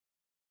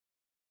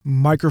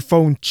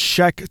Microphone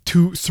check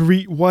 2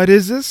 3. What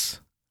is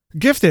this?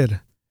 Gifted.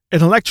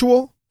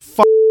 Intellectual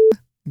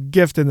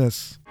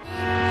giftedness.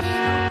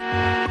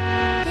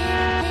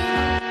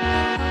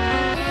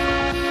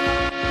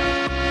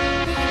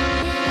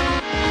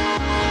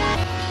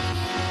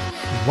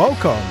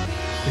 Welcome.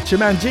 It's your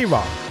man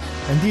J-Rock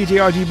and DJ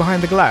RG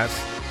behind the glass,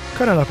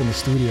 cutting up in the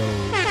studio.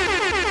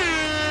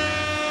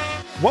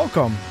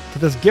 Welcome to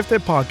this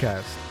gifted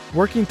podcast.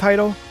 Working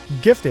title,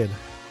 Gifted.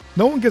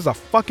 No one gives a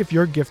fuck if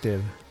you're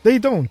gifted. They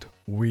don't.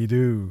 We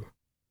do.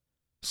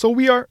 So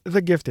we are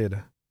the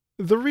gifted.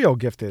 The real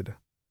gifted.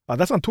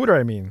 That's on Twitter,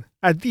 I mean.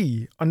 At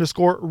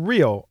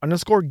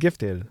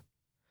 @the_real_gifted.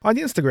 On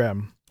the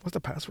Instagram, what's the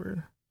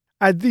password?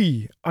 At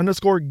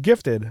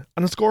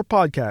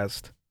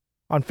 @the_gifted_podcast.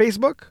 On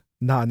Facebook?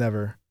 Nah,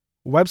 never.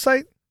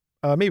 Website?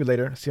 Maybe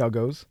later, see how it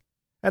goes.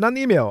 And on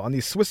email, on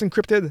the Swiss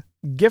encrypted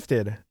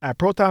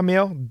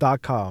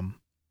gifted@protonmail.com.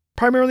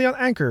 Primarily on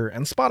Anchor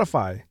and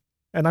Spotify.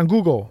 And on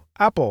Google,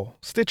 Apple,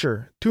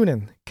 Stitcher,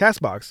 TuneIn,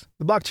 Castbox,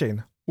 the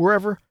blockchain,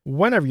 wherever,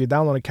 whenever you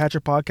download and catch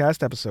your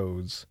podcast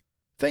episodes.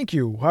 Thank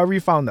you, however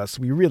you found us.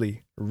 We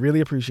really,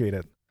 really appreciate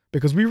it.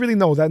 Because we really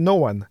know that no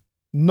one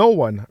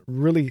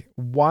really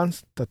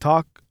wants to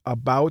talk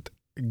about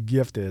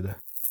gifted.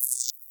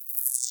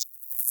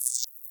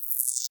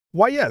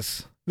 Why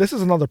yes, this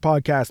is another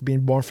podcast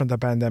being born from the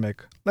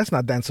pandemic. Let's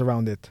not dance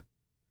around it.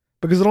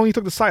 Because it only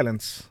took the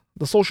silence,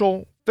 the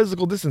social,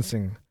 physical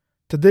distancing,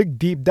 to dig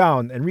deep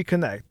down and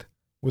reconnect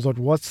with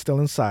what's still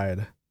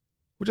inside.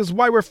 Which is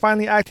why we're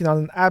finally acting on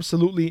an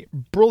absolutely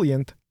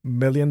brilliant $1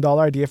 million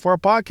idea for a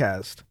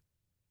podcast.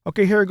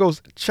 Okay, here it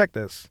goes. Check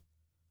this.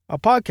 A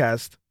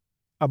podcast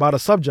about a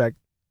subject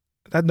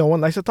that no one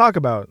likes to talk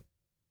about.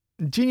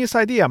 Genius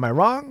idea, am I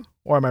wrong?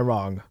 Or am I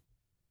wrong?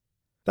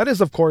 That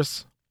is, of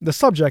course, the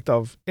subject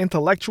of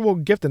intellectual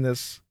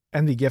giftedness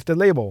and the gifted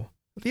label.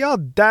 The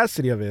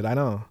audacity of it, I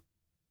know.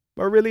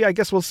 But really, I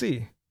guess we'll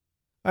see.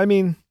 I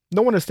mean,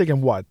 no one has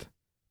taken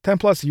 10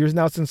 plus years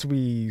now since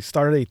we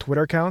started a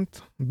Twitter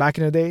account back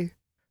in the day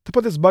to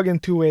put this bug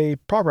into a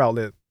proper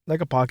outlet,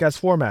 like a podcast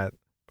format,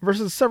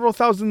 versus several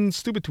thousand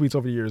stupid tweets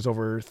over the years,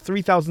 over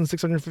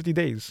 3,650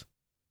 days.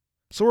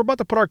 So we're about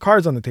to put our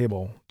cards on the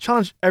table,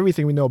 challenge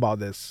everything we know about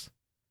this.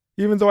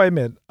 Even though I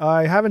admit,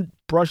 I haven't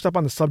brushed up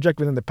on the subject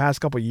within the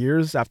past couple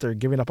years after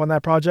giving up on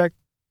that project.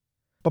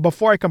 But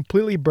before I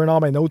completely burn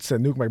all my notes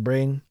and nuke my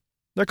brain,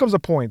 there comes a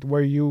point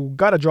where you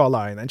gotta draw a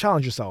line and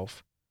challenge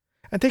yourself.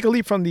 And take a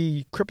leap from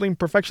the crippling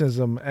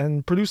perfectionism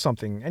and produce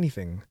something,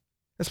 anything.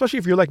 Especially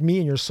if you're like me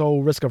and you're so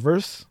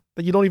risk-averse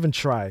that you don't even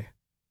try.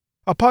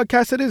 A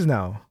podcast it is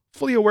now,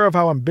 fully aware of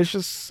how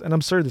ambitious and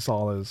absurd this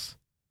all is.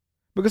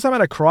 Because I'm at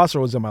a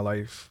crossroads in my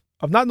life,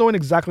 of not knowing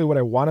exactly what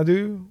I want to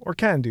do or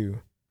can do,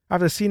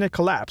 after seeing it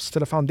collapse to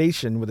the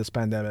foundation with this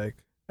pandemic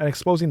and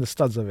exposing the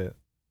studs of it.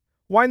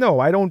 Why no,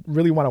 I don't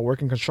really want to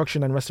work in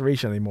construction and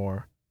restoration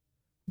anymore.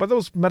 But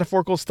those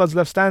metaphorical studs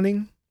left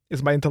standing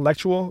is my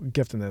intellectual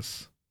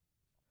giftedness.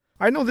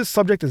 I know this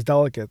subject is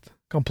delicate,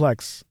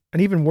 complex,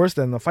 and even worse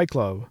than a Fight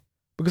Club,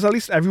 because at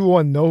least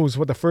everyone knows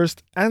what the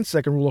first and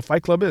second rule of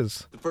Fight Club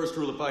is. The first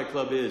rule of Fight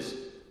Club is,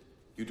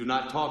 you do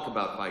not talk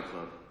about Fight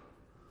Club.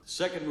 The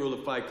second rule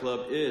of Fight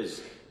Club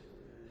is,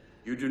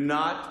 you do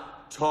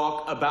not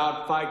talk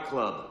about Fight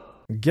Club.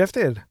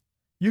 Gifted.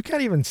 You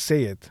can't even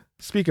say it,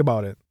 speak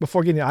about it,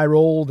 before getting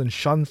eye-rolled and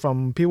shunned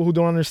from people who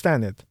don't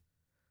understand it.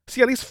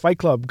 See, at least Fight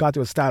Club got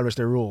to establish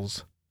their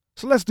rules.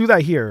 So let's do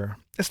that here.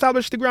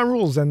 Establish the ground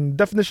rules and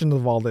definitions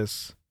of all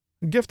this.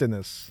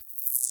 Giftedness.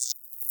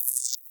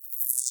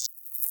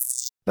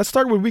 Let's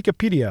start with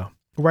Wikipedia,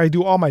 where I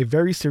do all my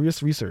very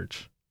serious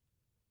research.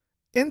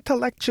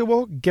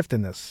 Intellectual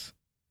giftedness.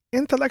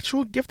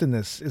 Intellectual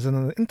giftedness is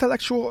an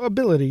intellectual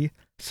ability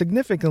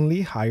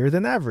significantly higher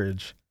than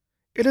average.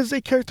 It is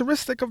a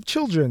characteristic of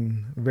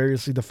children,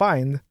 variously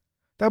defined,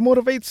 that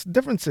motivates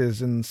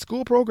differences in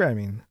school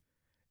programming.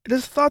 It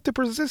is thought to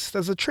persist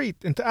as a trait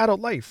into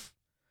adult life,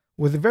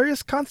 with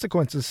various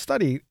consequences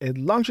studied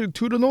in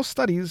longitudinal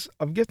studies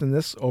of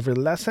giftedness over the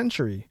last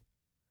century.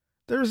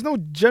 There is no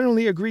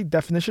generally agreed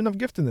definition of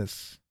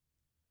giftedness.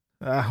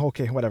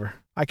 Okay, whatever.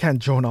 I can't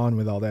drone on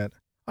with all that.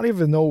 I don't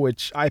even know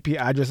which IP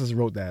addresses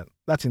wrote that.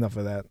 That's enough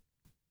of that.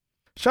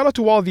 Shout out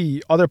to all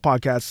the other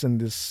podcasts in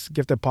this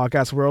gifted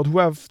podcast world who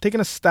have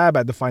taken a stab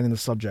at defining the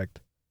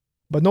subject.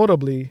 But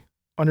notably,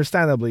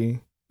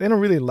 understandably, they don't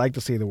really like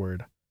to say the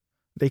word.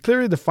 They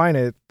clearly define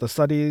it, the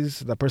studies,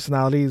 the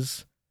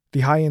personalities,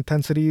 the high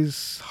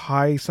intensities,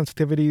 high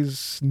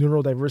sensitivities,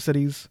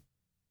 neurodiversities.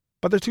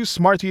 But they're too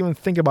smart to even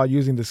think about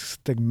using this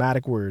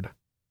stigmatic word.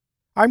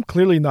 I'm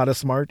clearly not as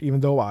smart, even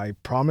though I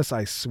promise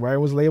I swear I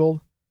was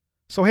labeled.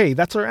 So hey,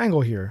 that's our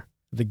angle here,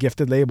 the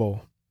gifted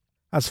label.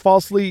 As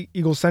falsely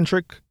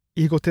egocentric,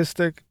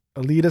 egotistic,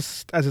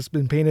 elitist as it's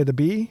been painted to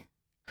be.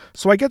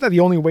 So I get that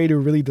the only way to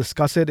really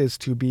discuss it is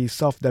to be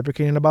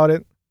self-deprecating about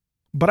it.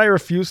 But I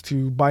refuse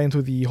to buy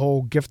into the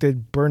whole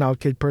gifted burnout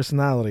kid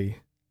personality.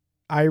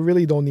 I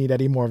really don't need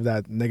any more of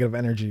that negative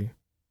energy,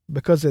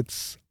 because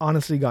it's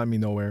honestly got me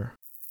nowhere.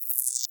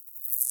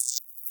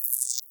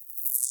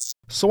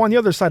 So on the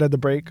other side of the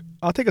break,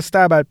 I'll take a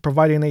stab at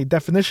providing a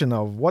definition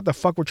of what the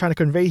fuck we're trying to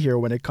convey here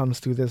when it comes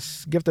to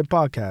this gifted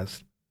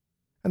podcast.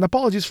 And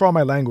apologies for all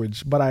my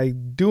language, but I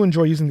do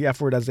enjoy using the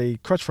F word as a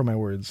crutch for my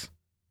words.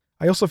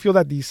 I also feel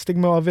that the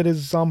stigma of it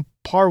is on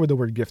par with the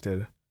word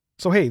gifted.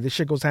 So hey, this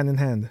shit goes hand in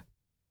hand.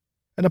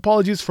 And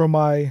apologies for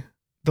my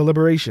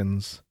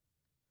deliberations.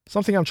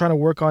 Something I'm trying to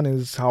work on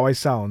is how I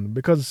sound,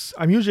 because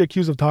I'm usually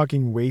accused of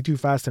talking way too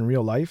fast in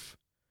real life,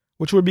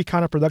 which would be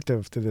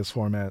counterproductive to this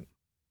format.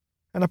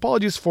 And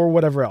apologies for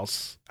whatever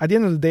else. At the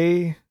end of the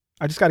day,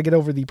 I just gotta get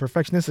over the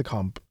perfectionistic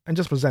hump and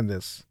just present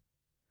this.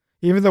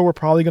 Even though we're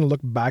probably gonna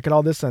look back at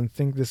all this and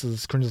think this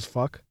is cringe as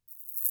fuck.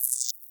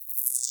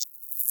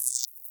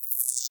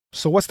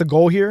 So what's the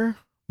goal here?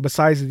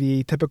 Besides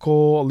the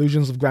typical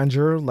illusions of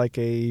grandeur like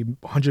a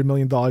 $100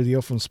 million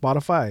deal from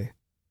Spotify?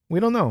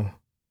 We don't know.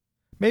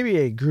 Maybe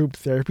a group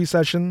therapy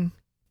session?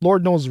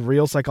 Lord knows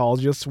real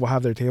psychologists will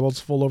have their tables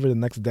full over the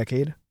next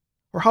decade.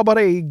 Or how about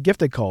a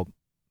gifted cult?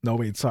 No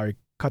wait, sorry,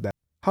 cut that.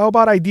 How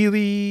about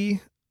ideally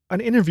an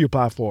interview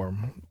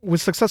platform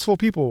with successful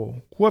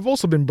people who have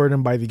also been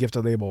burdened by the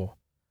gifted label?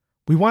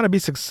 We want to be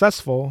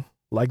successful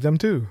like them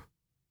too.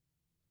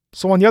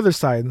 So on the other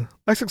side,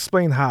 let's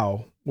explain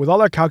how, with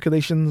all our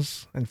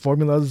calculations and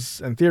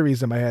formulas and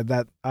theories in my head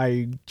that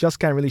I just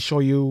can't really show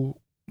you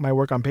my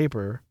work on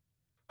paper,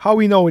 how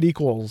we know it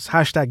equals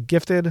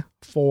 #gifted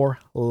for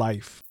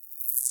life.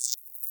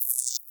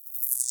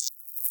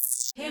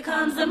 Here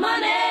comes the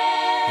money.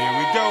 Here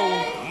we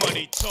go.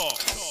 Money talk.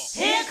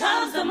 Here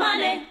comes the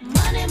money.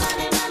 Money, money,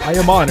 money. I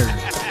am honored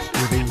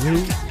with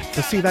you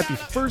to see that the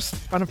first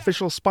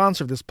unofficial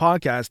sponsor of this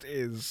podcast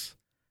is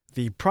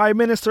the Prime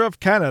Minister of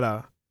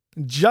Canada,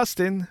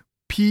 Justin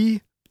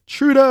P.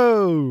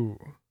 Trudeau.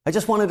 I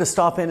just wanted to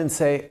stop in and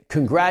say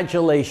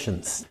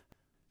congratulations.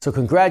 So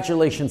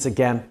congratulations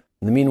again.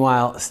 In the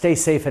meanwhile, stay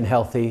safe and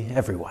healthy,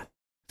 everyone.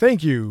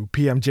 Thank you,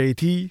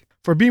 PMJT,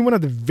 for being one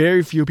of the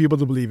very few people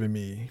to believe in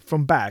me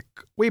from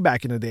way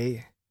back in the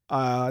day.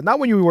 Not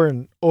when you were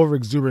an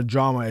over-exuberant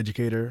drama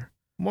educator,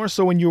 more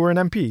so when you were an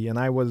MP and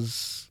I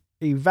was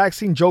a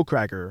vaccine joke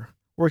cracker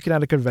working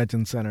at a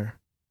convention center.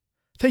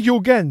 Thank you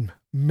again,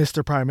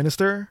 Mr. Prime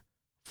Minister,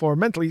 for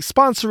mentally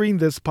sponsoring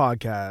this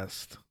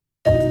podcast.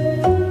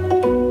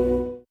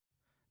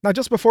 Now,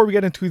 just before we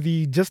get into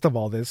the gist of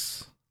all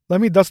this,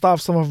 let me dust off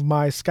some of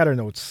my scatter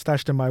notes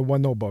stashed in my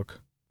one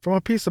notebook from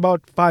a piece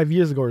about 5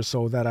 years ago or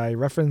so that I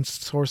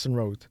referenced, sourced, and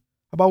wrote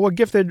about what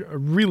gifted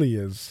really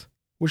is,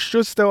 which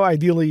should still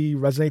ideally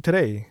resonate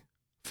today,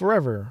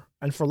 forever,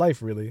 and for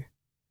life, really.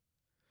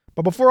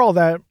 But before all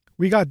that,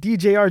 we got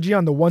DJRG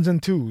on the ones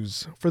and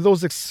twos for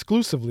those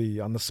exclusively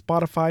on the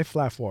Spotify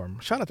platform.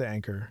 Shout out to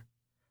Anchor,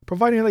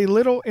 providing a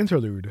little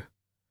interlude.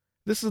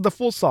 This is the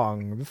full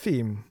song, the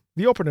theme,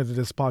 the opener to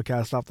this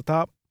podcast off the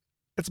top.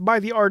 It's by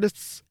the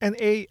artists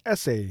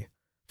NASA,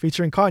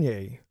 featuring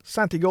Kanye,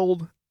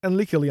 Santigold, and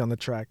Leaky on the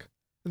track.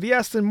 The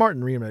Aston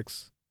Martin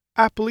remix,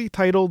 aptly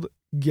titled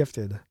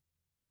Gifted.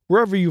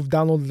 Wherever you've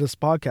downloaded this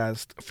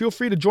podcast, feel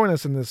free to join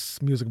us in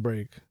this music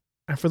break.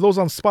 And for those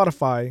on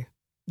Spotify,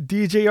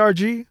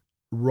 DJRG,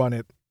 run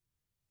it.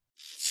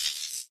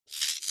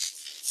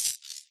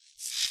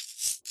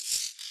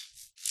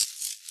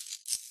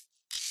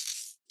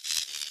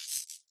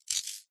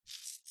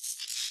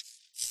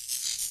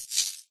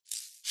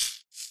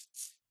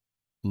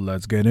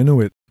 Let's get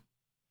into it.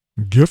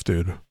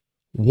 Gifted.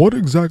 What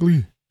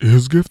exactly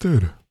is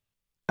gifted?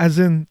 As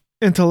in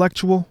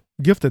intellectual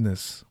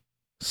giftedness.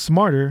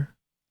 Smarter,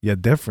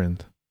 yet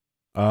different.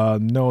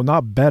 No,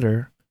 not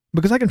better.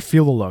 Because I can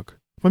feel the look.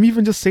 From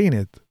even just saying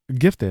it.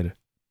 Gifted.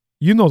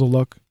 You know the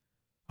look.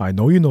 I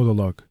know you know the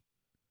look.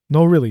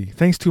 No, really.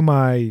 Thanks to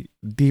my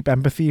deep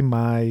empathy,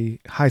 my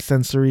high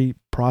sensory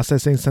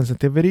processing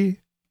sensitivity,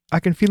 I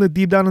can feel it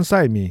deep down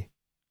inside me.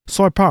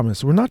 So I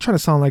promise, we're not trying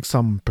to sound like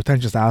some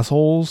pretentious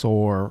assholes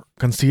or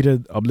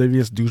conceited,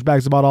 oblivious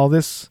douchebags about all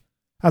this,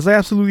 as I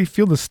absolutely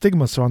feel the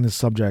stigma surrounding this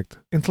subject,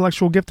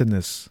 intellectual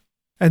giftedness.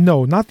 And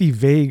no, not the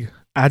vague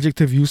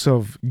adjective use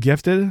of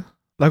gifted,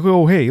 like,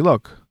 oh hey,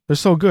 look, they're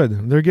so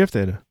good, they're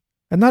gifted.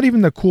 And not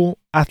even the cool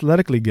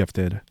athletically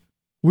gifted,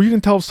 where you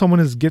can tell if someone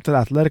is gifted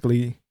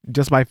athletically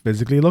just by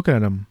physically looking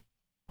at them.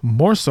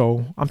 More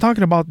so, I'm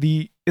talking about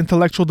the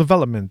intellectual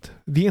development,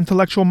 the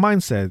intellectual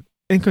mindset,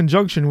 in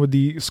conjunction with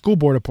the school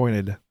board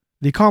appointed,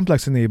 the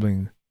complex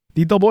enabling,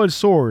 the double-edged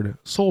sword,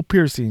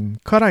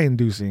 soul-piercing,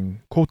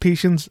 cut-eye-inducing,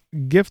 quotations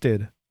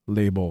gifted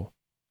label,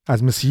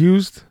 as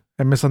misused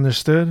and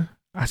misunderstood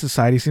as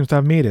society seems to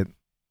have made it.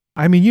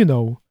 I mean, you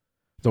know,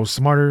 those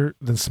smarter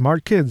than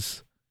smart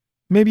kids,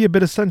 maybe a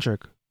bit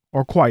eccentric,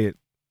 or quiet,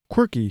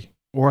 quirky,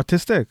 or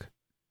autistic,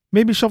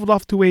 maybe shuffled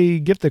off to a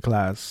gifted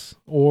class,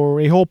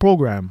 or a whole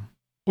program,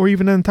 or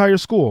even an entire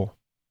school.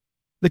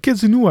 The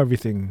kids who knew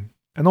everything,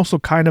 and also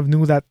kind of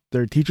knew that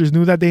their teachers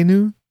knew that they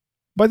knew,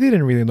 but they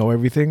didn't really know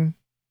everything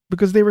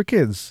because they were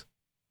kids.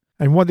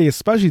 And what they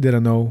especially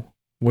didn't know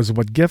was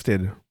what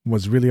gifted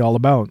was really all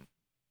about.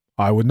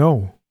 I would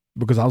know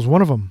because I was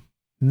one of them.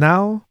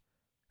 Now,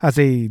 as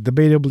a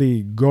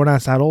debatably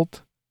grown-ass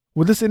adult,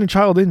 With this inner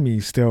child in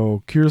me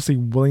still curiously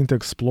willing to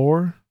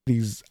explore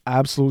these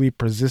absolutely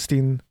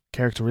persisting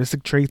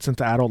characteristic traits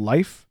into adult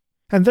life,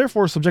 and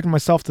therefore subjecting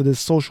myself to this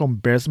social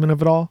embarrassment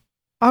of it all,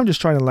 I'm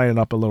just trying to lighten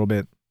it up a little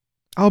bit.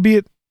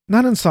 Albeit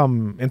not in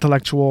some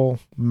intellectual,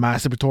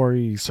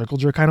 masturbatory, circle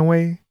jerk kind of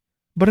way,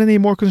 but in a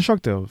more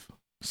constructive,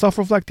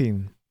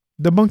 self-reflecting,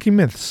 debunking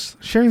myths,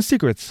 sharing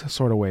secrets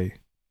sort of way.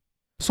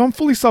 So I'm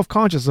fully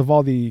self-conscious of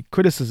all the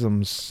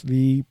criticisms,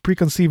 the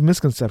preconceived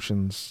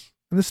misconceptions,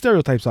 and the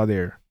stereotypes out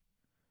there.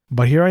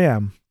 But here I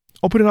am,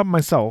 opening up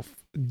myself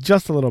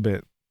just a little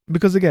bit,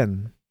 because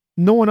again,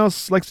 no one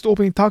else likes to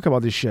openly talk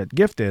about this shit,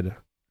 gifted.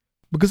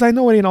 Because I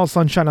know it ain't all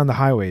sunshine on the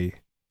highway,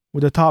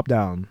 with the top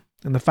down,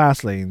 in the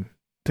fast lane,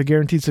 to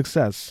guaranteed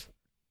success.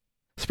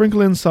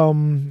 Sprinkle in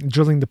some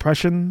drilling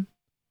depression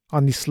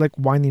on the slick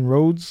winding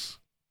roads,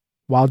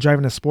 while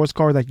driving a sports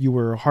car that you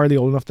were hardly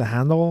old enough to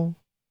handle,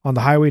 on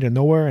the highway to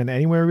nowhere and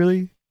anywhere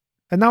really.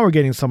 And now we're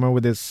getting somewhere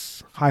with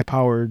this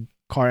high-powered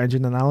car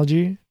engine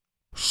analogy.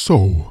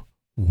 So,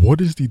 what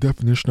is the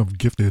definition of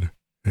gifted,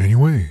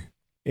 anyway?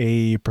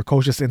 A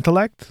precocious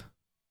intellect,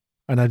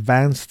 an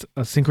advanced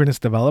asynchronous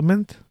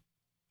development,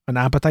 an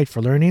appetite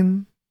for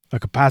learning, a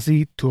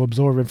capacity to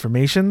absorb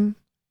information,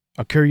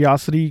 a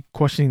curiosity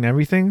questioning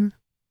everything,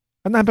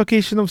 an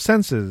application of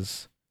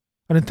senses,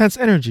 an intense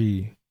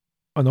energy,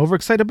 an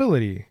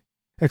overexcitability,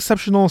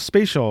 exceptional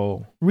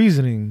spatial,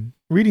 reasoning,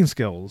 reading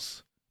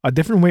skills, a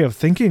different way of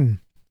thinking,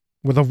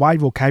 with a wide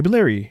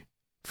vocabulary.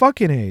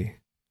 Fucking A.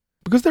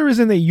 Because there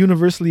isn't a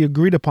universally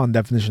agreed upon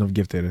definition of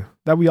gifted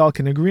that we all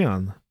can agree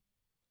on.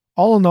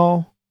 All in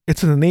all,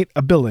 it's an innate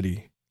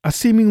ability, a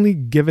seemingly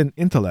given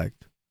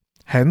intellect,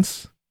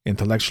 hence,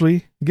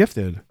 intellectually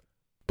gifted.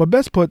 But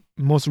best put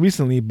most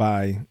recently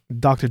by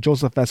Dr.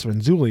 Joseph S.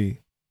 Renzulli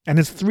and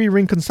his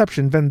 3-ring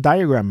conception Venn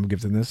diagram of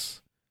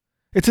giftedness,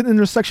 it's an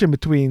intersection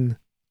between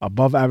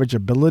above average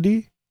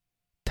ability,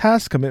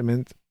 task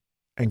commitment,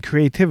 and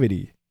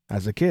creativity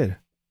as a kid.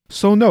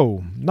 So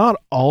no, not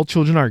all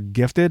children are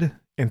gifted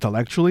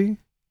intellectually,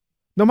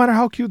 no matter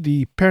how cute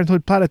the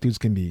parenthood platitudes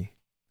can be.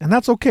 And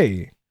that's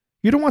okay.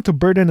 You don't want to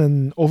burden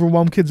and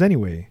overwhelm kids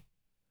anyway.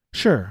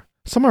 Sure,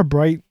 some are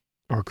bright,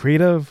 or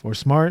creative, or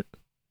smart,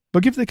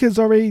 but gifted kids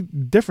are a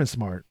different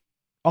smart,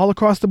 all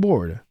across the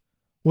board,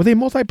 with a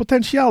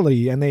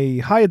multi-potentiality and a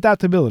high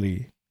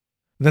adaptability.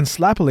 Then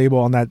slap a label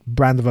on that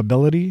brand of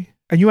ability,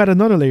 and you add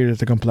another layer to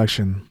the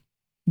complexion.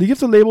 The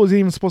gifted label isn't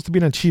even supposed to be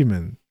an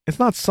achievement. It's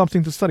not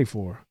something to study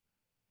for.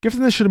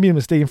 Giftedness shouldn't be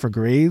mistaken for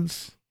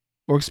grades,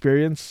 or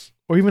experience,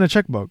 or even a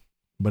checkbook,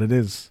 but it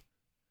is.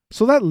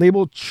 So that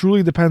label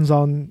truly depends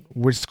on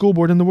which school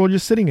board in the world you're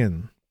sitting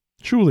in.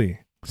 Truly.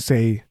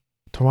 Say,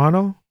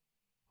 Toronto,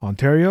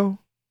 Ontario,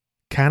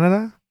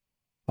 Canada,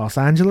 Los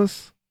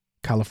Angeles,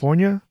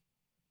 California,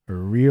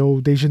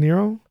 Rio de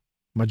Janeiro,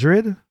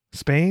 Madrid,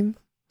 Spain,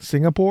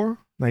 Singapore,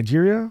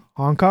 Nigeria,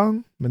 Hong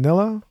Kong,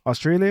 Manila,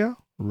 Australia,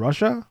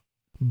 Russia,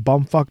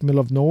 bumfuck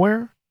middle of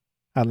nowhere,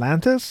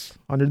 Atlantis,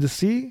 under the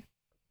sea,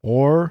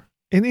 or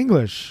in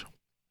English.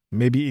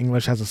 Maybe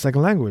English has a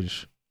second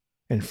language.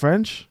 In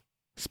French,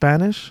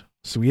 Spanish,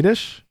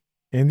 Swedish,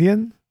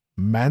 Indian,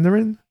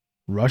 Mandarin,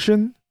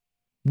 Russian,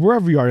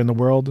 wherever you are in the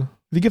world,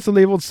 the gifted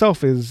label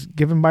itself is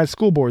given by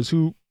school boards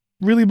who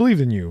really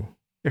believe in you,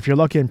 if you're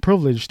lucky and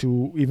privileged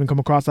to even come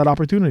across that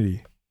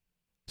opportunity.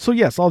 So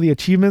yes, all the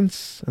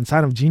achievements and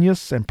sign of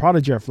genius and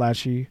prodigy are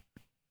flashy,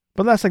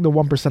 but that's like the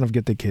 1% of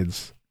gifted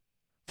kids.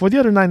 For the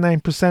other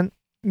 99%,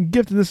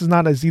 giftedness is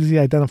not as easily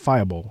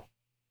identifiable,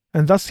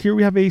 and thus here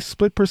we have a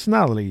split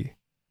personality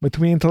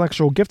between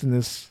intellectual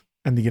giftedness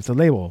and the gifted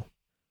label.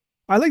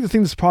 I like to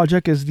think this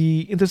project is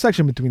the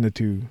intersection between the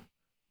two,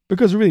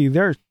 because really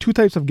there are 2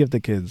 types of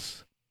gifted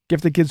kids.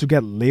 Gifted kids who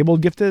get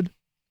labeled gifted,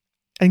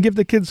 and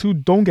gifted kids who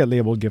don't get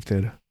labeled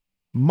gifted.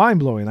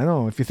 Mind-blowing, I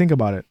know, if you think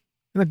about it,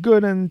 in a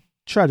good and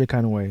tragic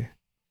kind of way.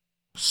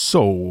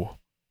 So,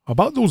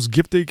 about those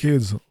gifted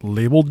kids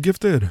labeled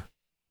gifted.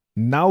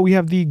 Now we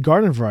have the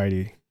garden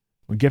variety,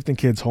 with gifted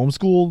kids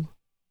homeschooled,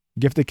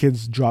 gifted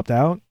kids dropped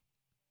out,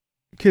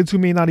 kids who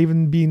may not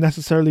even be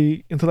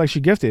necessarily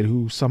intellectually gifted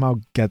who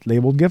somehow get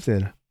labeled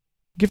gifted,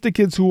 gifted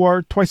kids who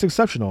are twice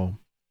exceptional,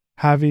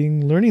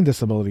 having learning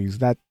disabilities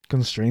that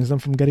constrains them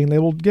from getting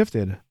labeled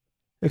gifted,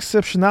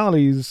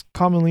 exceptionalities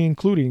commonly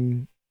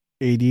including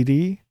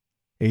ADD,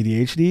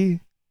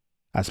 ADHD,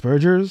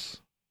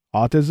 Asperger's,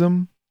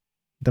 autism,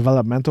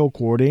 developmental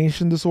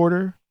coordination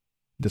disorder,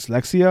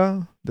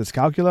 dyslexia,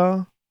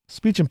 dyscalculia,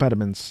 speech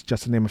impediments,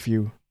 just to name a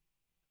few.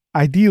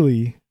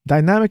 Ideally,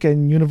 dynamic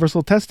and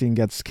universal testing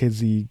gets kids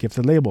the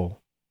gifted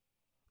label.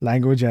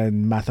 Language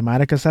and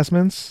mathematic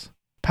assessments,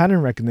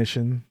 pattern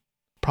recognition,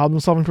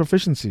 problem-solving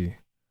proficiency,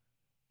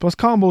 plus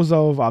combos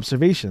of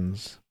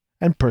observations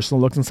and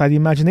personal looks inside the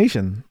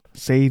imagination,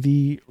 say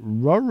the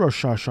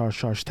Rorschach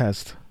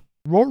test,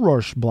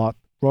 Rorschach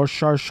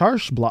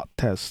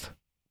test.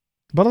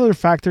 But other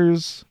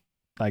factors,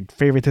 like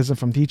favoritism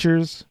from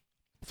teachers,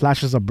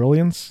 flashes of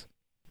brilliance,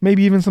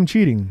 maybe even some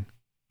cheating,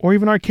 or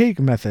even archaic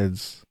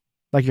methods,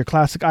 like your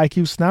classic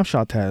IQ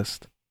snapshot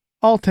test,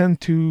 all tend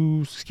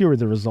to skewer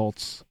the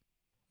results.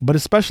 But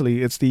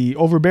especially, it's the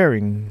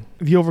overbearing,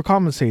 the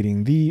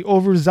overcompensating, the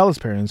overzealous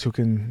parents who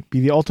can be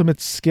the ultimate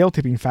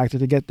scale-tipping factor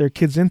to get their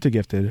kids into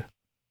gifted.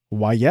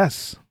 Why,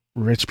 yes,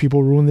 rich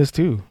people ruin this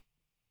too.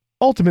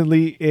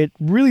 Ultimately, it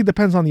really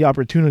depends on the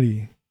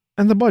opportunity,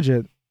 and the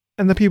budget,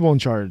 and the people in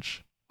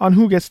charge, on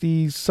who gets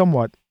the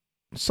somewhat,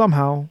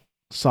 somehow,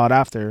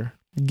 sought-after,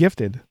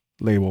 gifted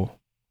label.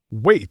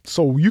 Wait,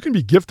 so you can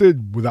be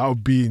gifted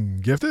without being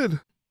gifted?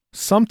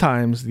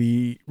 Sometimes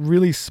the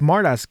really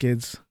smart-ass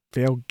kids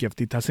fail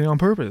gifted testing on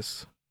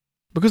purpose,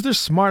 because they're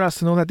smart-ass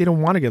to know that they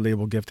don't want to get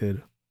labeled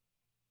gifted.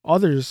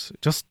 Others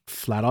just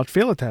flat-out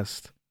fail a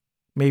test.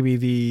 Maybe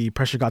the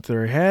pressure got to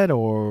their head,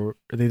 or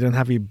they didn't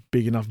have a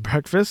big enough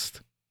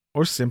breakfast,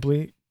 or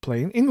simply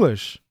plain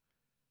English.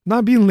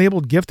 Not being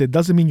labeled gifted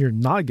doesn't mean you're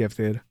not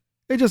gifted.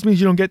 It just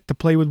means you don't get to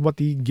play with what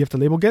the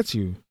gifted label gets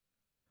you.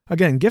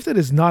 Again, gifted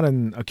is not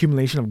an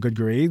accumulation of good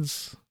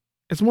grades.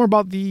 It's more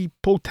about the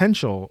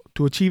potential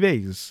to achieve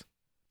A's.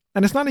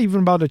 And it's not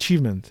even about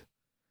achievement.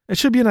 It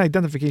should be an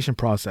identification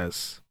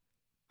process.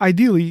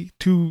 Ideally,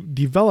 to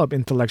develop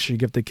intellectually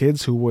gifted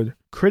kids who would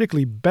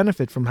critically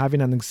benefit from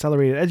having an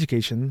accelerated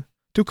education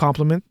to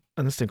complement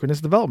an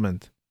asynchronous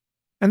development.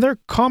 And there are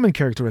common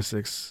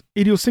characteristics,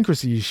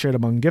 idiosyncrasies shared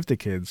among gifted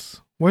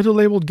kids, whether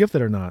labeled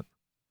gifted or not.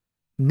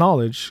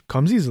 Knowledge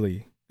comes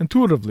easily,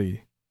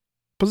 intuitively,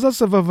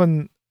 possessive of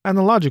an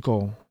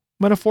analogical,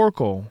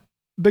 metaphorical,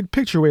 big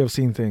picture way of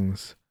seeing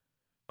things,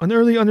 an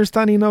early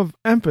understanding of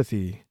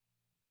empathy,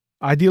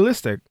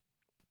 idealistic,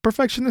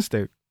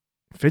 perfectionistic,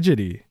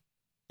 fidgety,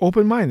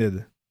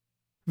 open-minded,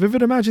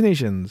 vivid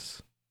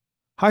imaginations,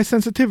 high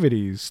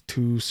sensitivities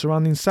to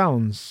surrounding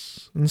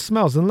sounds and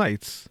smells and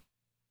lights.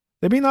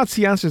 They may not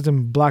see answers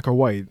in black or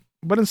white,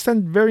 but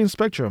instead vary in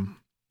spectrum,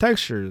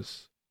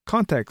 textures,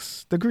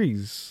 contexts,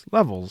 degrees,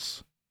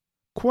 levels,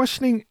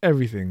 questioning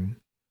everything,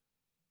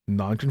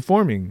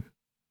 non-conforming,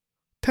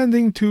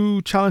 tending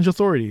to challenge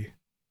authority,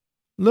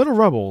 little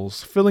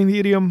rebels filling the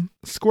idiom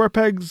square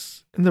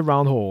pegs in the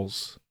round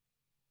holes,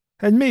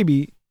 and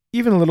maybe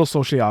even a little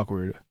socially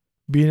awkward,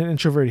 being an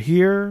introvert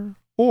here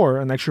or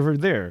an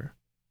extrovert there.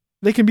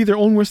 They can be their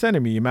own worst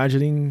enemy,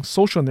 imagining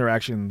social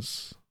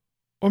interactions,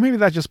 or maybe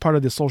that's just part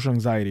of the social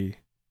anxiety.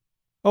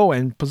 Oh,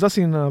 and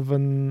possessing of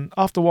an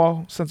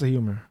off-the-wall sense of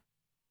humor.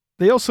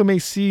 They also may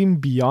seem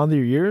beyond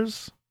their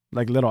years,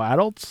 like little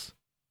adults,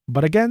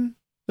 but again,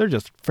 they're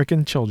just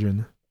freaking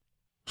children.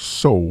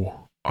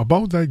 So,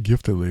 about that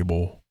gifted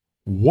label,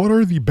 what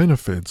are the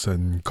benefits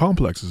and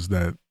complexes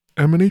that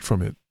emanate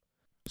from it?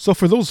 So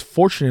for those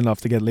fortunate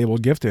enough to get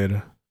labeled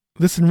gifted,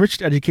 this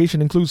enriched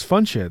education includes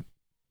fun shit,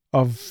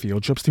 of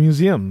field trips to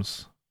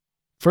museums,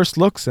 first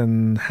looks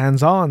and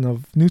hands-on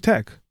of new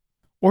tech,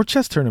 or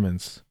chess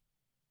tournaments,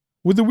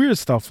 with the weird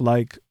stuff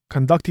like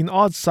conducting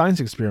odd science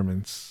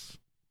experiments,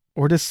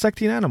 or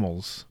dissecting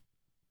animals,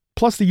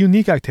 plus the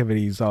unique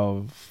activities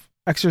of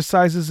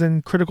exercises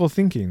in critical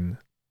thinking,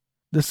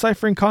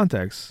 deciphering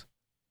context,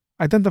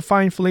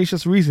 identifying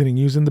fallacious reasoning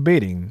used in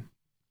debating,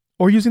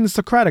 or using the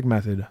Socratic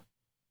method,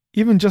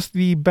 even just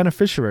the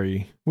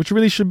beneficiary, which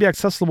really should be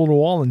accessible to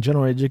all in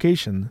general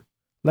education,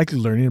 like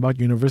learning about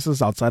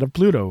universes outside of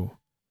Pluto,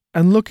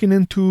 and looking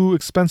into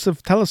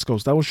expensive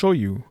telescopes that will show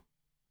you.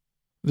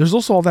 There's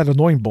also all that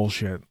annoying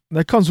bullshit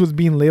that comes with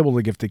being labeled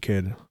a gifted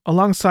kid,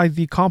 alongside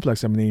the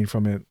complex emanating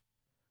from it,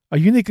 a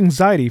unique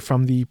anxiety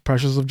from the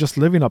pressures of just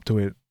living up to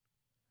it,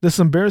 this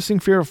embarrassing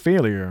fear of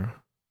failure,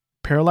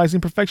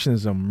 paralyzing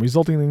perfectionism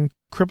resulting in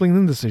crippling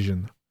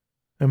indecision,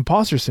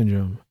 imposter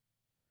syndrome,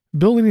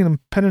 building an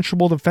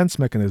impenetrable defense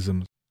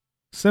mechanism,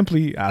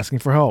 simply asking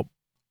for help,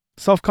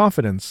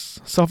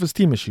 self-confidence,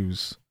 self-esteem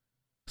issues,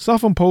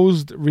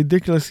 self-imposed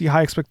ridiculously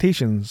high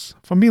expectations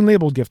from being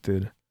labeled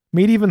gifted,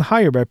 made even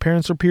higher by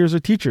parents or peers or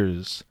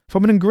teachers,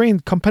 from an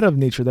ingrained competitive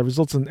nature that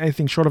results in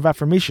anything short of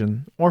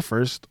affirmation, or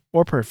first,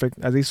 or perfect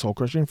as a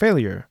soul-crushing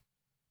failure.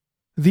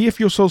 The if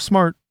you're so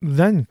smart,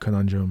 then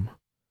conundrum.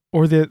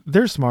 Or the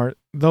they're smart,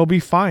 they'll be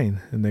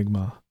fine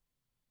enigma.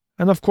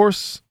 And of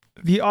course,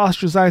 the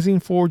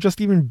ostracizing for just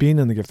even being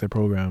in the gifted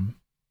program.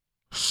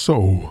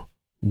 So,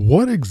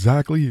 what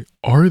exactly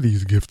are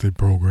these gifted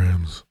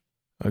programs?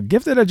 A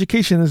gifted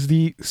education is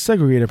the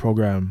segregated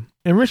program,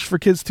 enriched for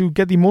kids to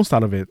get the most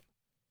out of it.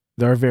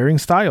 There are varying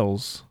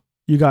styles.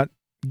 You got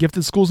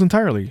gifted schools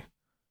entirely,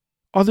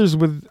 others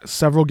with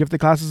several gifted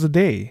classes a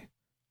day,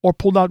 or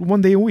pulled out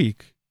one day a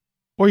week,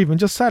 or even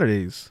just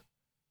Saturdays.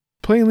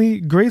 Plainly,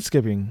 grade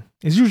skipping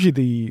is usually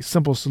the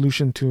simple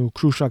solution to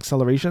crucial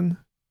acceleration.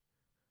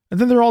 And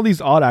then there are all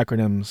these odd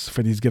acronyms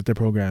for these gifted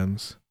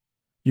programs.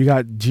 You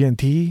got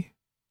GNT,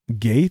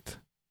 GATE,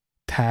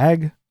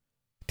 TAG,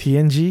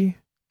 TNG,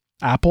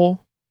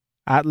 Apple,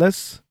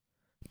 Atlas,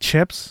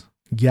 CHIPS,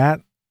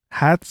 GAT,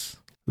 HATS,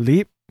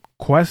 LEAP,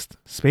 Quest,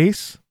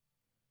 Space.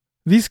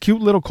 These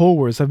cute little code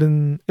words have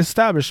been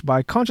established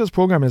by conscious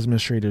program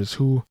administrators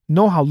who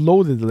know how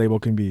loaded the label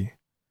can be,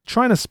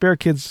 trying to spare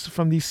kids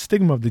from the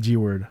stigma of the G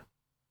word.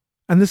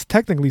 And this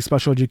technically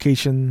special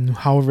education,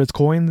 however it's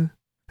coined,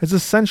 is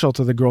essential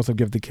to the growth of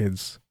gifted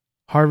kids,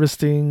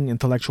 harvesting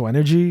intellectual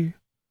energy,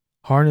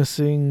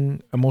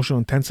 harnessing emotional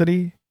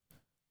intensity,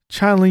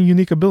 channeling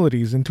unique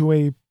abilities into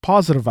a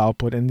positive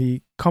output in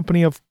the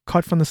company of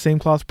cut from the same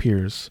cloth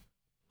peers.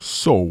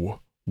 So,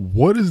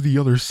 what is the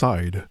other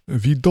side,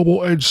 the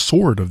double-edged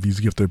sword of these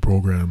gifted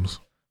programs?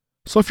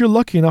 So if you're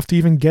lucky enough to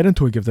even get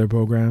into a gifted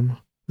program,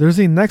 there's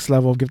a next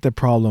level of gifted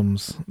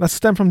problems that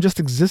stem from just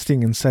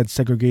existing in said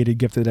segregated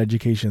gifted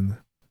education.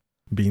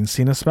 Being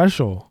seen as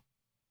special.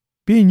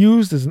 Being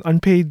used as an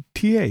unpaid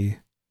TA.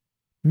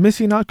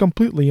 Missing out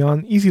completely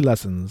on easy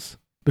lessons,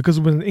 because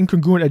with an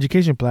incongruent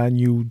education plan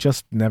you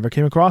just never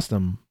came across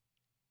them.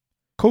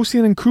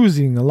 Coasting and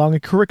cruising along a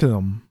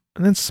curriculum,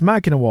 and then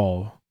smacking a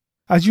wall,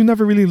 as you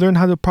never really learned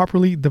how to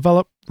properly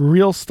develop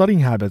real studying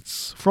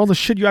habits for all the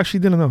shit you actually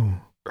didn't know.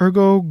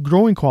 Ergo,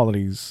 growing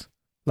qualities,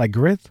 like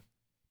grit,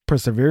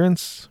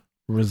 perseverance,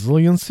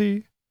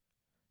 resiliency,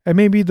 and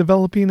maybe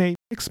developing a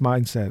fixed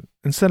mindset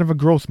instead of a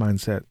growth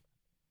mindset.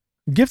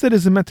 Gifted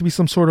isn't meant to be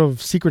some sort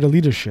of secret of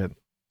leadership,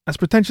 as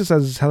pretentious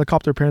as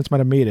helicopter parents might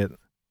have made it.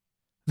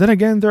 Then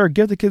again, there are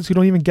gifted kids who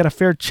don't even get a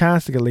fair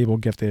chance to get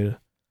labeled gifted,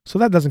 so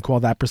that doesn't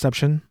quell that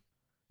perception.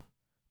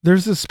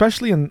 There's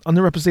especially an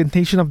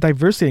underrepresentation of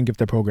diversity in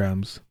gifted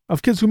programs,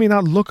 of kids who may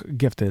not look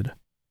gifted,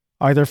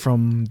 either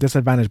from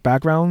disadvantaged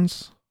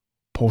backgrounds,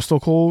 postal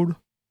code,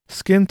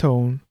 skin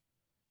tone,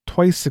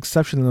 twice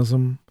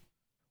exceptionalism,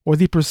 or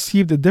the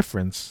perceived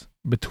difference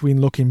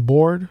between looking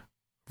bored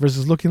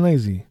versus looking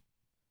lazy.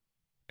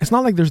 It's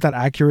not like there's that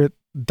accurate,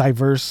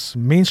 diverse,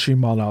 mainstream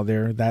model out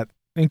there that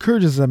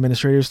encourages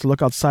administrators to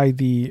look outside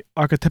the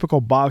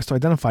archetypical box to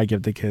identify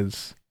gifted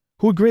kids,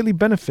 who would greatly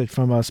benefit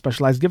from a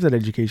specialized gifted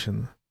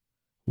education.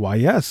 Why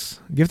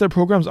yes, gifted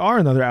programs are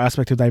another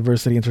aspect of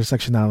diversity and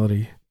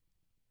intersectionality.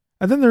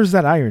 And then there's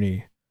that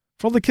irony.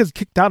 For all the kids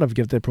kicked out of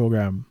gifted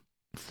program,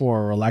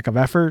 for a lack of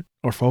effort,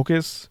 or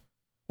focus,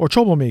 or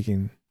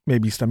troublemaking,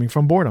 maybe stemming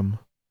from boredom.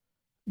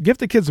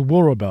 Gifted kids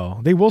will rebel,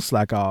 they will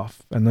slack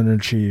off, and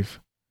underachieve.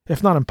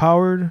 If not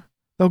empowered,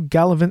 they'll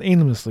gallivant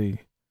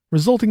aimlessly,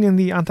 resulting in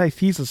the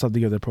antithesis of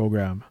the other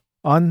program,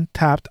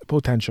 untapped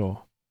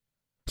potential.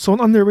 So an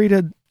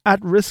underrated,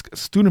 at-risk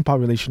student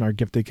population are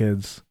gifted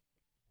kids.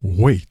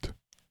 Wait,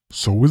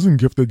 so isn't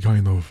gifted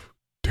kind of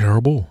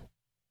terrible?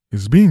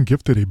 Is being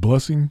gifted a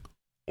blessing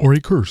or a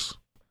curse?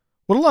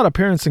 What a lot of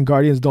parents and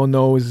guardians don't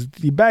know is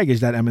the baggage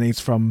that emanates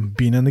from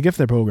being in the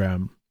gifted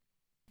program.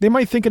 They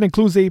might think it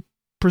includes a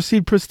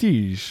perceived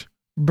prestige,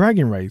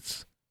 bragging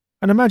rights,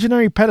 an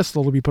imaginary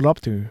pedestal to be put up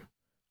to,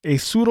 a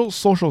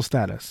pseudo-social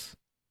status.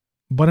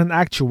 But in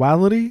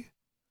actuality,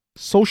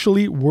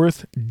 socially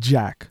worth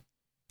jack.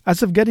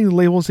 As if getting the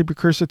label is a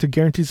precursor to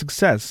guaranteed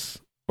success,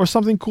 or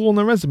something cool on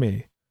the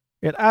resume.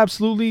 It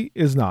absolutely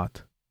is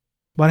not.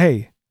 But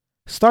hey,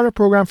 start a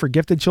program for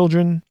gifted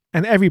children,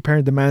 and every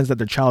parent demands that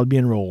their child be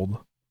enrolled.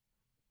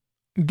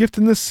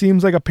 Giftedness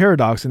seems like a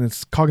paradox in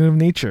its cognitive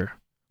nature,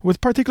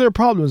 with particular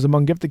problems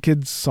among gifted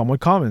kids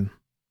somewhat common.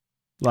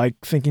 Like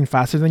thinking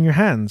faster than your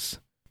hands,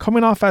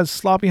 coming off as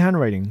sloppy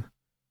handwriting,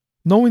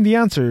 knowing the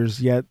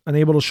answers yet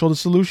unable to show the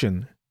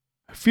solution,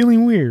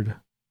 feeling weird,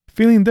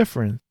 feeling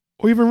different,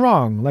 or even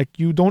wrong like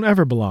you don't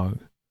ever belong,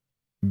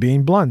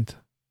 being blunt,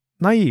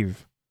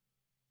 naive,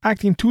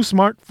 acting too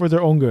smart for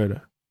their own good.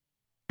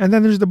 And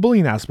then there's the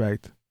bullying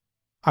aspect,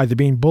 either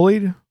being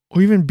bullied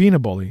or even being a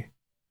bully.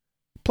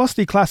 Plus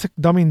the classic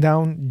dumbing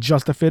down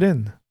just to fit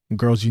in,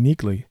 girls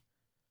uniquely,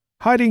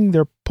 hiding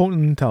their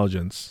potent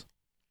intelligence.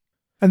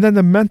 And then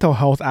the mental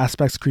health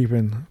aspects creep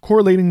in,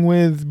 correlating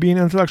with being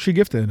intellectually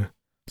gifted,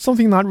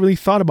 something not really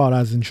thought about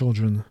as in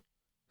children.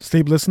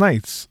 Sleepless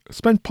nights,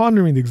 spent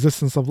pondering the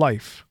existence of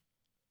life.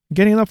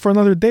 Getting up for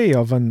another day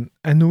of an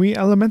ennui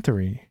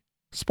elementary.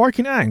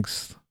 Sparking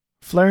angst,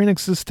 flaring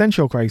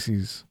existential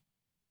crises.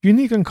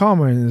 Unique and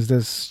common is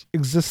this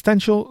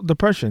existential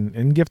depression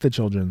in gifted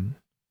children.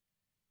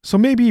 So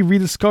maybe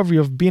rediscovery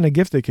of being a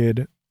gifted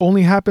kid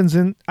only happens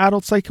in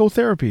adult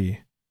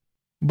psychotherapy.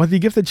 But the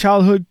gifted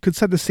childhood could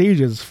set the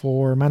stages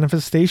for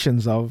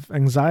manifestations of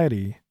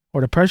anxiety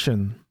or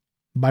depression,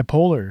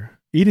 bipolar,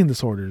 eating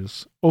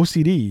disorders,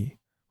 OCD,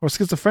 or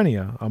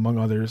schizophrenia, among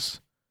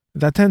others,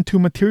 that tend to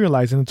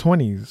materialize in the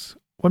 20s,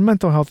 when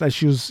mental health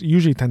issues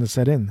usually tend to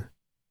set in.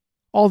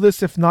 All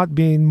this if not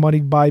being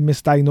muddied by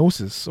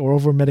misdiagnosis or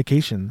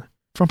over-medication,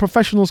 from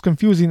professionals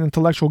confusing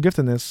intellectual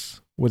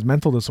giftedness with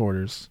mental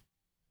disorders.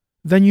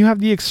 Then you have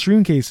the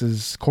extreme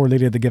cases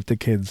correlated to gifted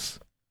kids.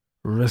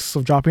 Risks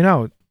of dropping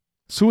out,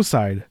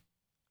 suicide,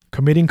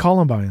 committing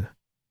Columbine.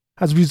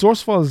 As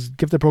resourceful as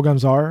gifted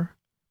programs are,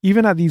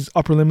 even at these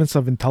upper limits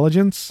of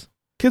intelligence,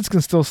 kids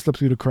can still slip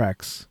through the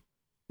cracks.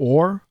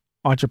 Or,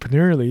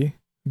 entrepreneurially,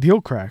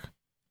 deal crack.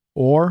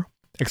 Or,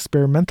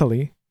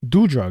 experimentally,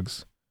 do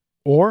drugs.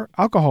 Or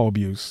alcohol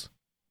abuse.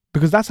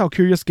 Because that's how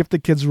curious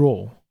gifted kids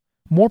roll.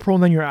 More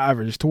prone than your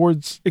average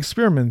towards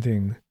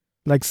experimenting,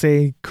 like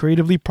say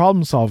creatively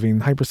problem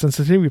solving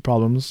hypersensitivity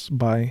problems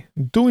by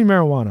doing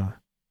marijuana.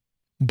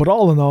 But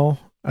all in all,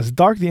 as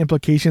dark the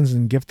implications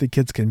in gifted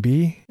kids can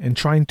be in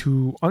trying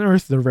to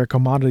unearth the rare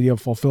commodity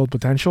of fulfilled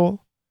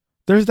potential,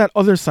 there's that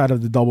other side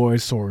of the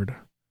double-edged sword.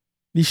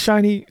 The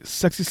shiny,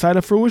 sexy side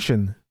of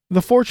fruition,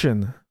 the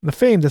fortune, the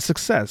fame, the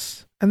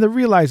success, and the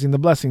realizing the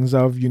blessings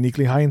of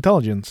uniquely high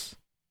intelligence.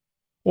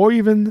 Or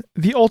even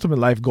the ultimate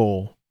life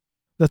goal,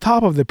 the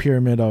top of the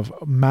pyramid of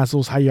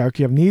Maslow's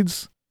hierarchy of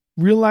needs,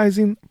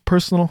 realizing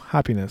personal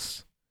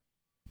happiness.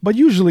 But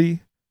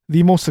usually,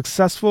 the most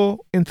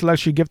successful,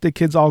 intellectually gifted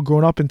kids all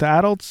grown up into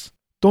adults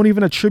don't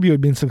even attribute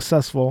being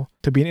successful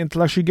to being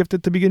intellectually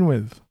gifted to begin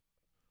with.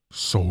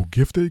 So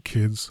gifted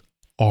kids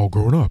all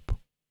grown up.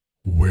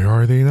 Where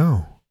are they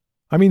now?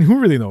 I mean, who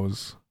really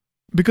knows?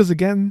 Because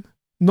again,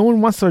 no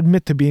one wants to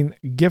admit to being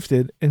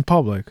gifted in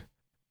public.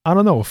 I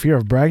don't know, fear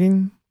of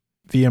bragging,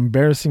 the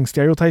embarrassing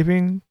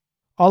stereotyping,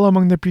 all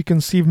among the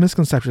preconceived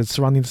misconceptions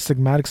surrounding the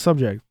stigmatic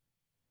subject.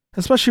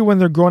 Especially when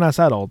they're grown-ass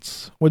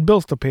adults, with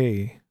bills to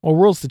pay, or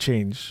worlds to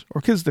change,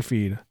 or kids to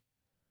feed.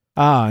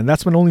 And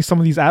that's when only some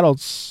of these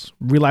adults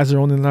realize their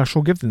own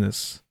intellectual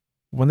giftedness,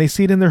 when they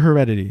see it in their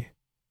heredity.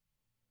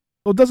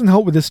 So it doesn't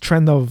help with this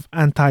trend of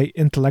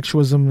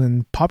anti-intellectualism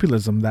and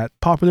populism that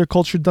popular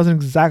culture doesn't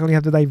exactly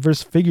have the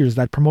diverse figures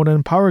that promote and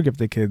empower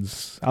gifted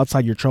kids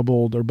outside your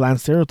troubled or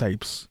bland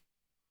stereotypes.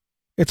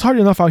 It's hard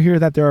enough out here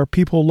that there are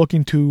people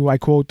looking to, I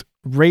quote,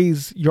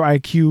 raise your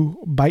IQ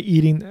by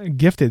eating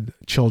gifted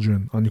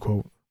children,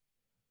 unquote.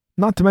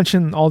 Not to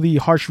mention all the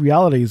harsh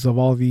realities of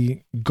all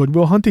the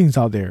Goodwill Huntings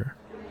out there.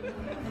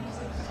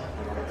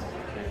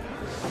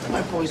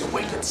 My boy's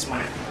wicked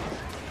smart.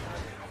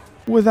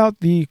 Without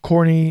the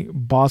corny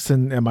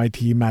Boston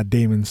MIT Matt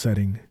Damon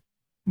setting.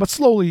 But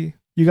slowly,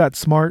 you got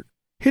smart,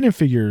 hidden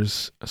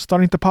figures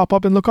starting to pop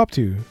up and look up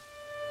to.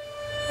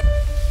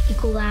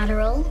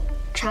 Equilateral,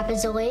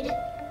 trapezoid,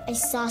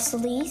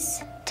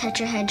 isosceles,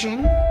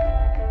 tetrahedron.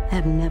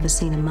 I've never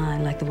seen a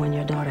mind like the one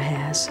your daughter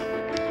has.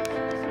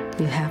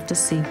 You have to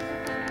see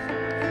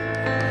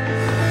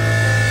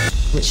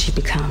what she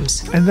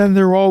becomes. And then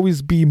there will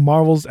always be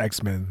Marvel's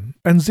X-Men,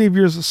 and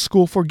Xavier's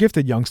School for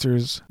Gifted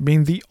Youngsters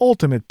being the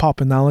ultimate pop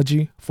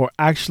analogy for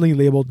actually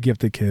labeled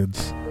gifted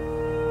kids.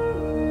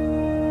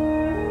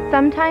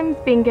 Sometimes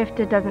being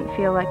gifted doesn't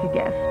feel like a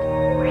gift.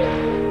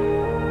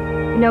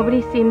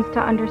 Nobody seems to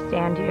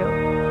understand you.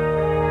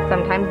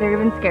 Sometimes they're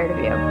even scared of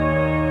you.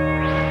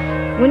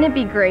 Wouldn't it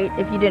be great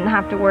if you didn't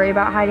have to worry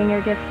about hiding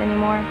your gifts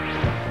anymore?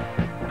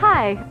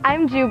 Hi,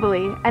 I'm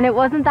Jubilee, and it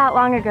wasn't that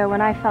long ago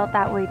when I felt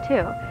that way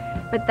too.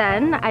 But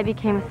then I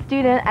became a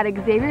student at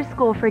Xavier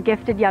School for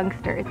Gifted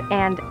Youngsters,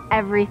 and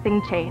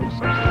everything changed.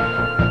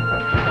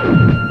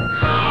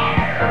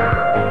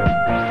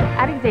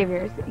 At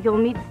Xavier's, you'll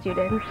meet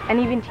students and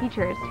even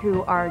teachers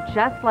who are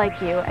just like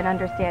you and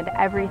understand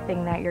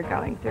everything that you're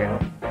going through.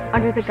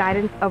 Under the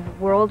guidance of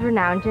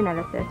world-renowned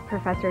geneticist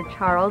Professor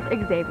Charles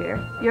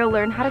Xavier, you'll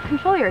learn how to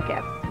control your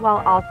gifts while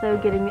also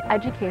getting the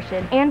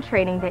education and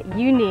training that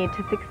you need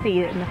to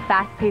succeed in the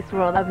fast-paced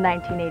world of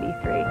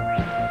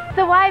 1983.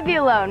 So why be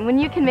alone when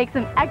you can make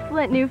some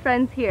excellent new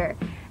friends here?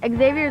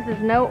 Xavier's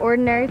is no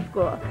ordinary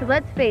school, because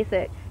let's face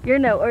it, you're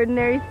no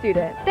ordinary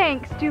student.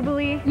 Thanks,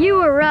 Jubilee. You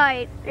were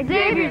right.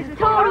 Xavier's is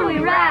totally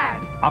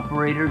rad.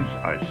 Operators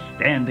are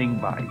standing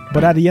by.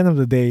 But at the end of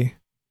the day,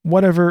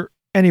 whatever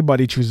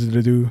anybody chooses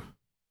to do,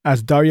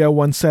 as Daria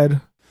once said,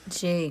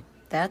 Gee,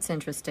 that's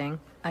interesting.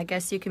 I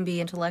guess you can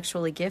be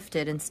intellectually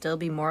gifted and still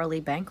be morally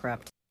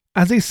bankrupt.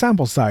 As a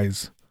sample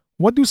size,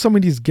 what do some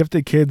of these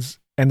gifted kids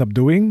end up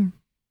doing?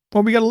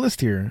 Well, we got a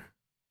list here.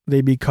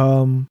 They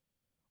become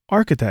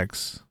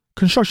architects,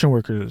 construction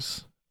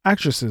workers,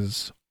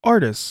 actresses,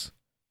 artists,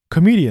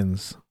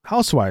 comedians,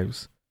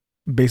 housewives,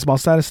 baseball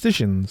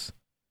statisticians,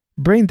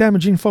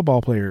 brain-damaging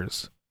football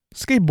players,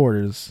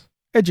 skateboarders,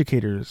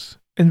 educators,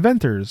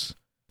 inventors,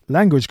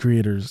 language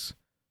creators,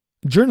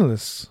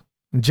 journalists,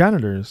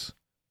 janitors,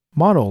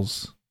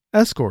 models,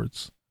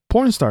 escorts,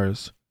 porn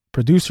stars,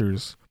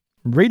 producers,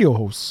 radio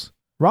hosts,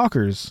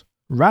 rockers,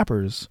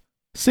 rappers,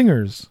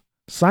 singers,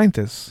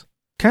 scientists,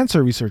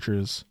 cancer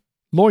researchers,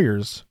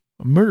 lawyers,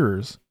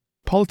 murderers,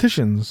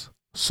 politicians,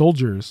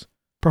 soldiers,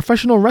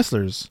 professional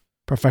wrestlers,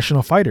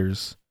 professional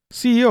fighters,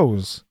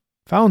 CEOs,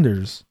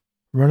 founders,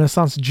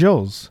 Renaissance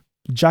Jills,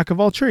 jack of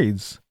all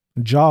trades,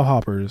 job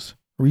hoppers,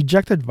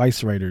 rejected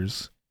vice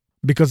writers.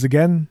 Because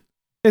again,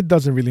 it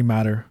doesn't really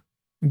matter.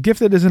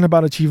 Gifted isn't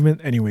about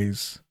achievement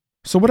anyways.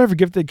 So whatever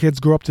gifted kids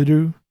grow up to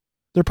do,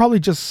 they're probably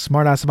just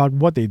smartass about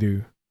what they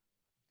do.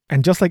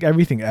 And just like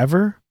everything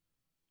ever,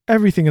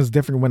 everything is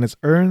different when it's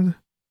earned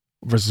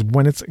versus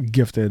when it's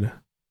gifted.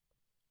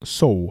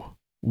 So,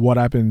 what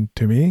happened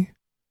to me?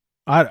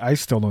 I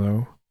still don't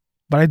know.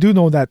 But I do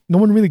know that no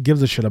one really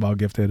gives a shit about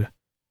gifted.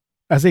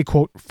 As a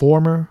quote,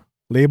 former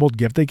labeled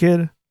gifted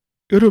kid,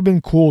 it would have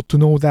been cool to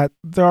know that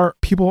there are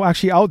people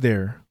actually out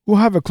there who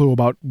have a clue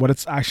about what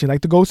it's actually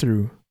like to go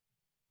through.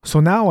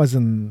 So now as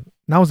an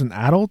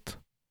adult,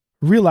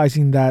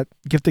 realizing that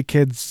gifted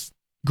kids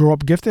grow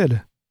up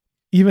gifted,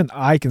 even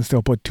I can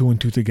still put two and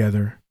two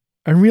together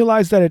and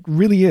realize that it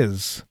really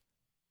is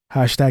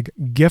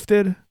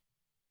 #gifted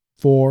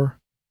for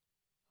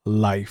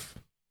life.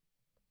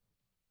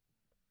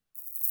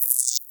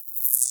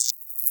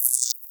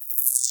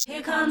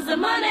 Here comes the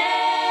money.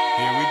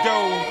 Here we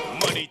go.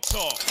 Money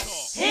talk.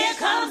 Here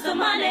comes the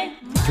money.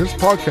 This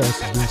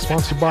podcast is being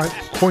sponsored by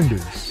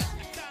Coinbase,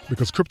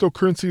 because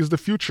cryptocurrency is the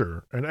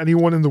future, and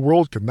anyone in the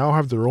world can now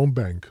have their own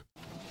bank.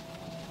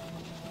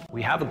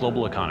 We have a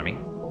global economy.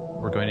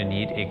 We're going to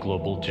need a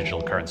global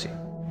digital currency.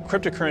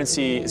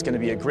 Cryptocurrency is going to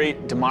be a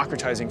great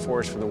democratizing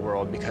force for the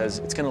world because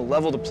it's going to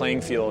level the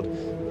playing field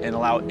and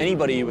allow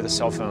anybody with a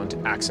cell phone to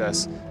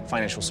access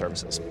financial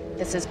services.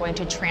 This is going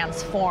to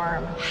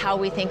transform how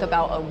we think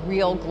about a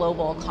real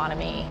global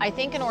economy. I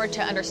think in order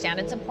to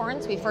understand its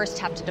importance, we first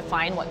have to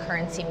define what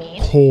currency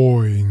means.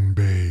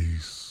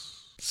 Coinbase.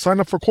 Sign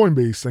up for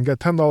Coinbase and get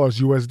 $10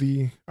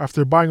 USD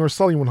after buying or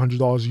selling $100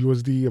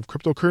 USD of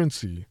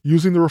cryptocurrency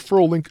using the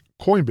referral link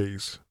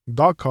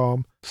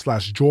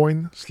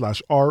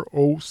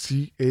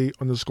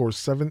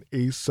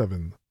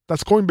coinbase.com/join/ROCA_7A7.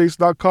 That's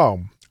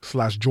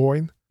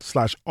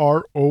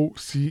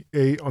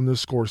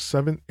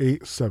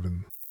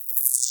coinbase.com/join/ROCA_7A7.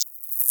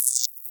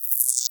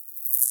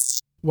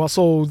 Well,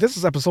 so this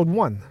is episode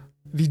 1.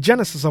 The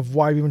genesis of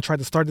why we even tried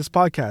to start this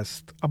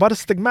podcast about a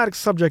stigmatic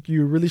subject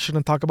you really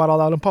shouldn't talk about out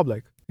loud in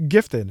public.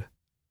 Gifted.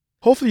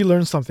 Hopefully you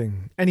learned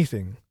something,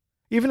 anything,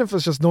 even if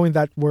it's just knowing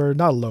that we're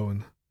not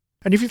alone.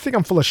 And if you think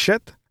I'm full of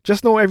shit,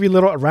 just know every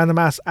little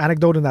random-ass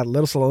anecdote in that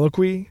little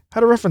soliloquy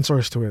had a reference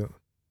source to it.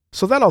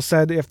 So that all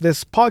said, if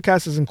this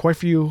podcast isn't quite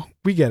for you,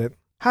 we get it.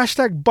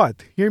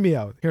 #but, hear me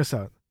out, hear us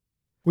out.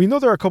 We know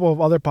there are a couple of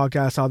other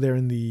podcasts out there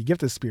in the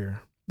gifted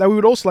sphere that we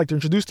would also like to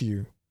introduce to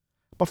you.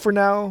 But for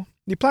now,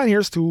 the plan here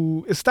is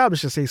to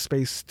establish a safe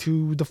space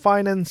to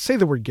define and say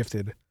the word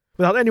gifted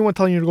without anyone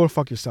telling you to go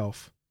fuck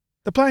yourself.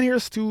 The plan here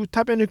is to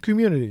tap into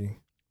community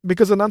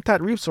because an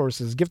untapped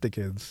resource is gifted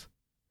kids.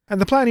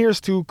 And the plan here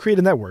is to create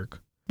a network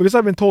because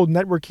I've been told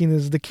networking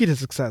is the key to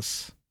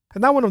success.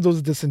 And not one of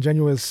those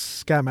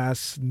disingenuous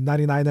scam-ass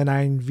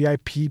 99.99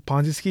 VIP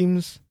Ponzi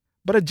schemes,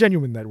 but a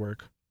genuine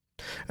network.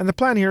 And the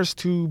plan here is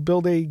to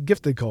build a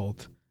gifted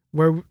cult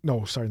where...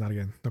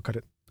 cut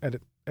it.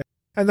 Edit.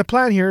 And the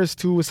plan here is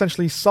to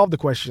essentially solve the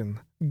question,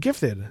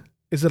 gifted,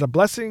 is it a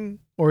blessing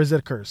or is it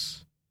a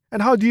curse?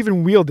 And how do you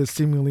even wield this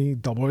seemingly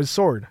double-edged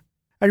sword?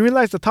 And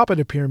realize the top of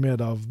the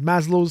pyramid of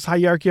Maslow's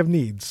hierarchy of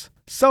needs,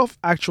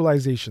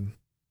 self-actualization.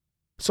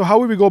 So how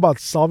would we go about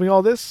solving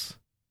all this?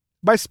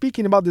 By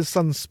speaking about this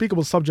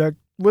unspeakable subject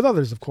with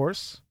others, of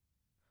course.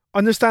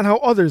 Understand how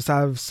others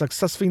have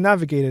successfully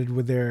navigated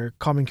with their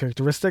common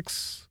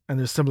characteristics and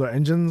their similar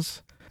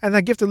engines, and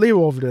that gifted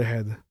label over their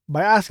head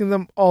by asking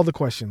them all the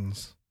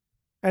questions.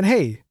 And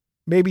hey,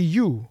 maybe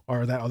you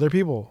are that other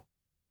people.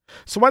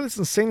 So while it's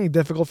insanely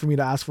difficult for me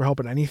to ask for help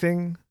in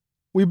anything,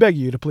 we beg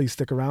you to please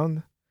stick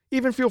around.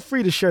 Even feel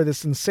free to share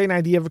this insane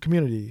idea of a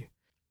community.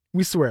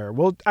 We swear,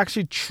 we'll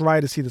actually try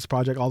to see this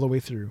project all the way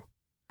through.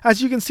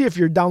 As you can see if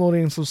you're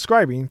downloading and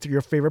subscribing through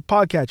your favorite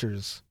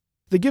podcatchers.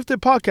 The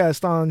Gifted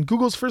Podcast on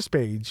Google's first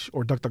page,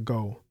 or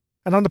DuckDuckGo,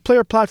 and on the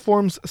player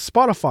platforms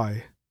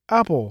Spotify,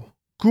 Apple,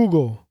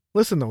 Google,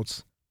 Listen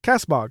Notes,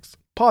 Castbox,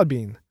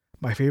 Podbean,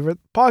 my favorite,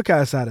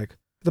 Podcast Addict,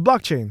 The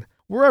Blockchain,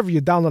 wherever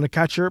you download and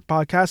catch your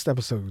podcast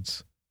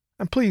episodes.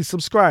 And please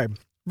subscribe,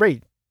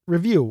 rate,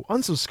 review,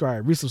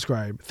 unsubscribe,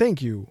 resubscribe,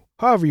 thank you,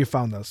 however you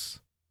found us.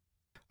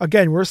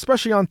 Again, we're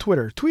especially on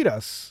Twitter. Tweet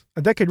us,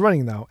 a decade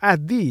running now,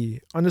 at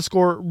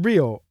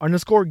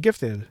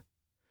 @the_real_gifted.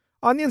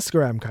 On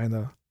Instagram,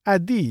 kinda,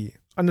 at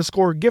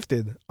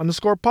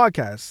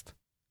 @the_gifted_podcast.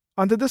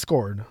 On the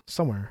Discord,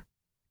 somewhere.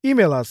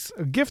 Email us,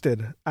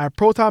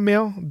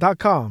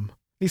 gifted@protonmail.com,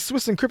 the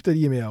Swiss encrypted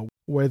email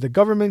where the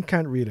government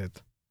can't read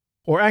it.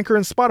 Or Anchor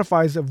and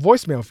Spotify's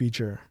voicemail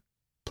feature.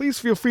 Please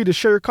feel free to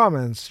share your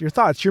comments, your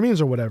thoughts, your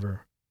memes, or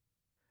whatever.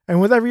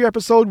 And with every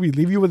episode, we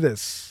leave you with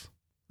this.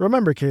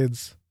 Remember,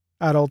 kids,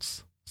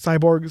 adults,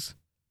 cyborgs,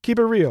 keep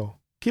it real,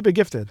 keep it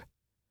gifted.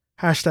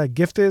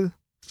 #gifted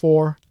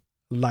for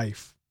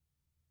life.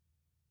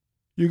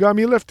 You got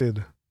me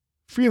lifted,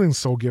 feeling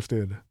so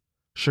gifted.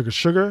 Sugar,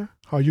 sugar,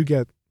 how you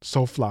get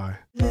so fly.